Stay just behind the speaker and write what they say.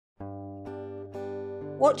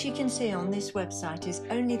What you can see on this website is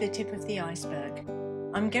only the tip of the iceberg.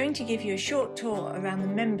 I'm going to give you a short tour around the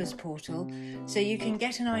members portal so you can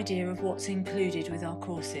get an idea of what's included with our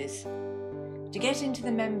courses. To get into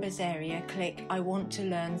the members area, click I want to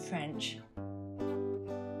learn French.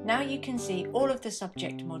 Now you can see all of the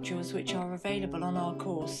subject modules which are available on our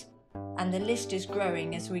course, and the list is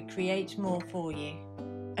growing as we create more for you.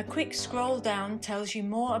 A quick scroll down tells you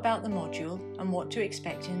more about the module and what to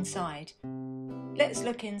expect inside. Let's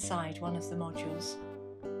look inside one of the modules.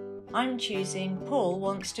 I'm choosing Paul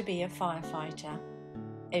wants to be a firefighter.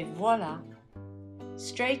 Et voilà!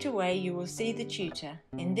 Straight away you will see the tutor,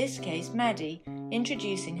 in this case Maddie,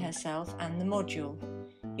 introducing herself and the module.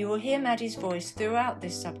 You will hear Maddie's voice throughout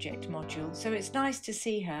this subject module, so it's nice to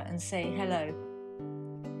see her and say hello.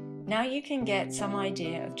 Now you can get some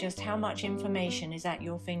idea of just how much information is at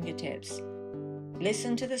your fingertips.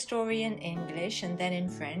 Listen to the story in English and then in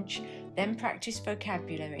French, then practice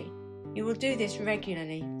vocabulary. You will do this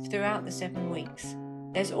regularly throughout the 7 weeks.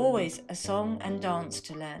 There's always a song and dance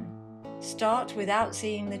to learn. Start without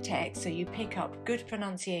seeing the text so you pick up good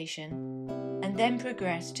pronunciation, and then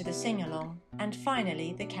progress to the sing-along and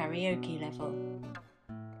finally the karaoke level.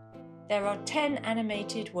 There are 10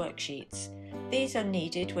 animated worksheets. These are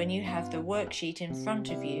needed when you have the worksheet in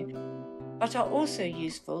front of you, but are also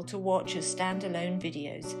useful to watch as standalone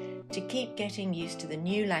videos to keep getting used to the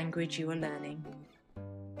new language you are learning.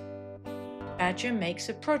 Badger makes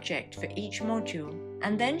a project for each module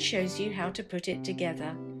and then shows you how to put it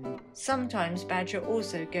together. Sometimes Badger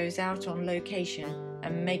also goes out on location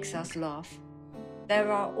and makes us laugh.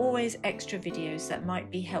 There are always extra videos that might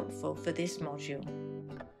be helpful for this module.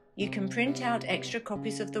 You can print out extra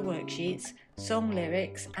copies of the worksheets, song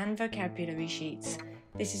lyrics and vocabulary sheets.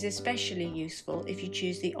 This is especially useful if you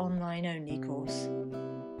choose the online-only course.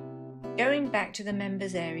 Going back to the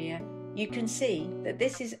members area, you can see that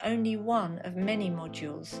this is only one of many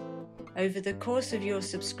modules. Over the course of your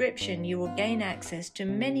subscription, you will gain access to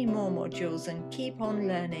many more modules and keep on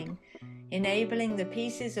learning, enabling the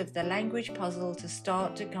pieces of the language puzzle to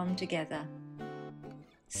start to come together,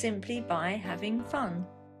 simply by having fun.